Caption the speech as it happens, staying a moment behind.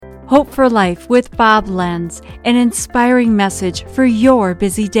Hope for Life with Bob Lenz, an inspiring message for your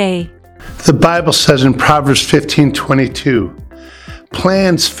busy day. The Bible says in Proverbs 15:22,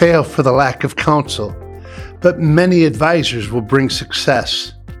 plans fail for the lack of counsel, but many advisors will bring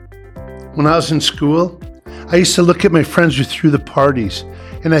success. When I was in school, I used to look at my friends who threw the parties,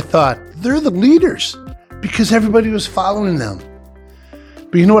 and I thought, they're the leaders, because everybody was following them.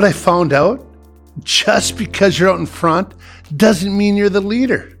 But you know what I found out? Just because you're out in front doesn't mean you're the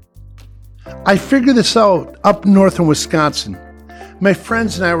leader. I figured this out up north in Wisconsin. My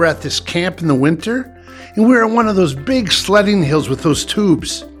friends and I were at this camp in the winter, and we were on one of those big sledding hills with those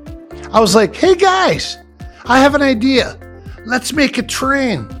tubes. I was like, hey guys, I have an idea. Let's make a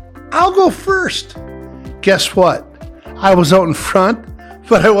train. I'll go first. Guess what? I was out in front,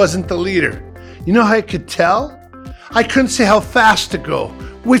 but I wasn't the leader. You know how I could tell? I couldn't say how fast to go,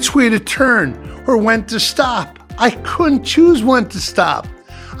 which way to turn, or when to stop. I couldn't choose when to stop.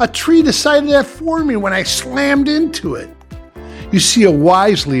 A tree decided that for me when I slammed into it. You see, a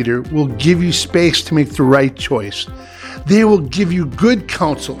wise leader will give you space to make the right choice. They will give you good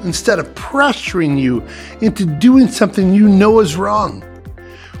counsel instead of pressuring you into doing something you know is wrong.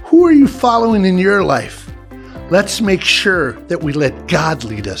 Who are you following in your life? Let's make sure that we let God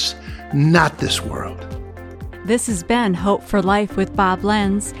lead us, not this world. This has been Hope for Life with Bob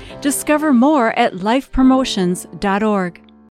Lenz. Discover more at lifepromotions.org.